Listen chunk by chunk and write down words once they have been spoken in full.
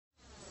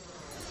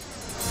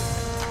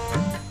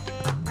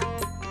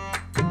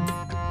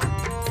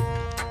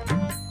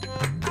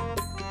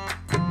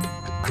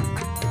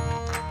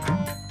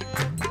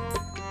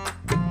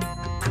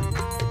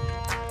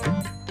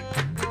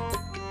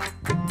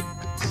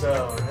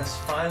So in this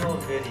final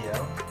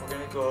video, we're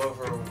going to go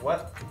over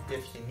what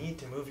if you need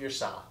to move your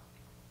saw.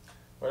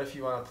 What if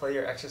you want to play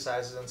your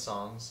exercises and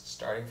songs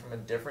starting from a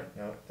different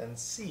note than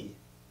C,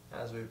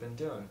 as we've been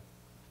doing.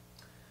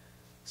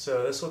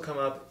 So this will come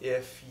up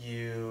if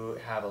you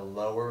have a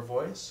lower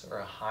voice or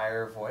a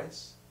higher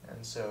voice,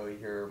 and so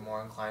you're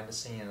more inclined to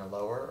sing in a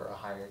lower or a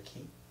higher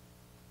key.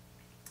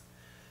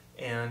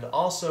 And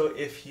also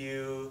if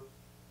you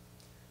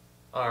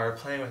are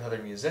playing with other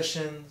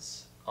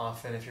musicians,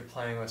 often if you're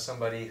playing with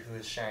somebody who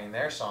is sharing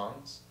their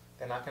songs,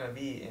 they're not going to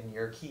be in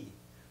your key.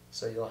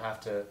 So you'll have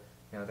to,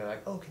 they're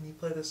like, oh, can you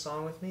play this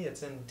song with me?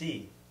 It's in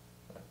D.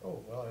 Like, oh,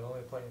 well, I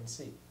only play in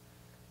C.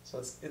 So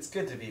it's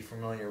good to be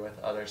familiar with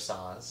other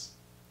saws.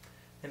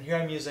 And here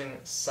I'm using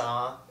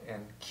saw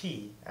and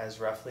key as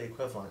roughly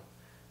equivalent.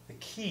 The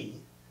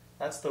key,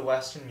 that's the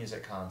Western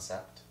music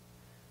concept.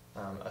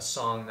 A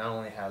song not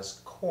only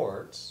has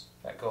chords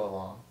that go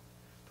along,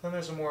 but then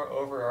there's a more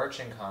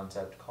overarching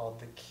concept called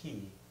the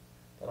key,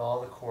 that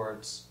all the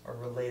chords are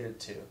related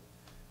to.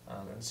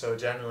 And so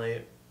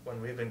generally,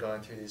 when we've been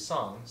going through these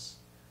songs,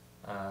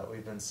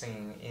 we've been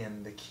singing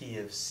in the key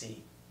of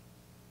C,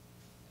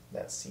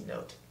 that C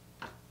note.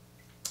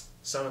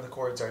 Some of the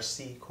chords are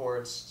C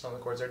chords, some of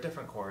the chords are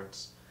different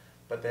chords,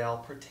 but they all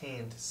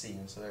pertain to C,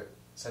 and so they're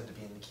said to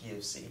be in the key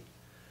of C.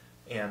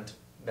 And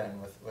then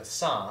with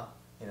saw,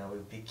 we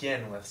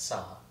begin with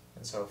saw,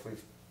 and so if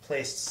we've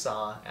placed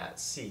saw at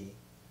C,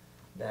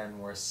 then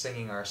we're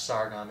singing our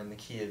sargam in the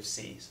key of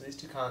C. So these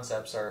two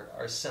concepts are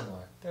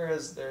similar.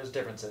 There's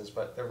differences,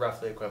 but they're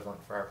roughly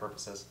equivalent for our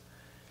purposes.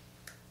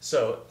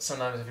 So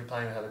sometimes if you're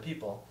playing with other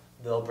people,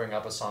 they'll bring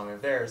up a song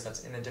of theirs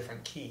that's in a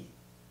different key.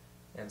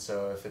 And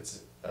so if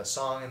it's a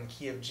song in the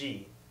key of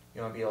G,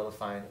 you want to be able to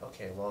find,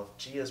 okay, well, if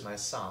G is my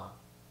saw,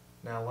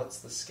 now what's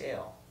the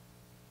scale?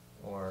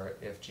 Or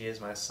if G is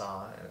my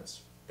saw, and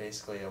it's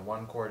basically a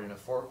 1 chord and a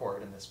 4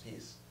 chord in this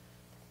piece,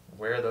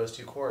 where are those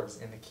two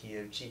chords in the key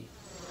of G?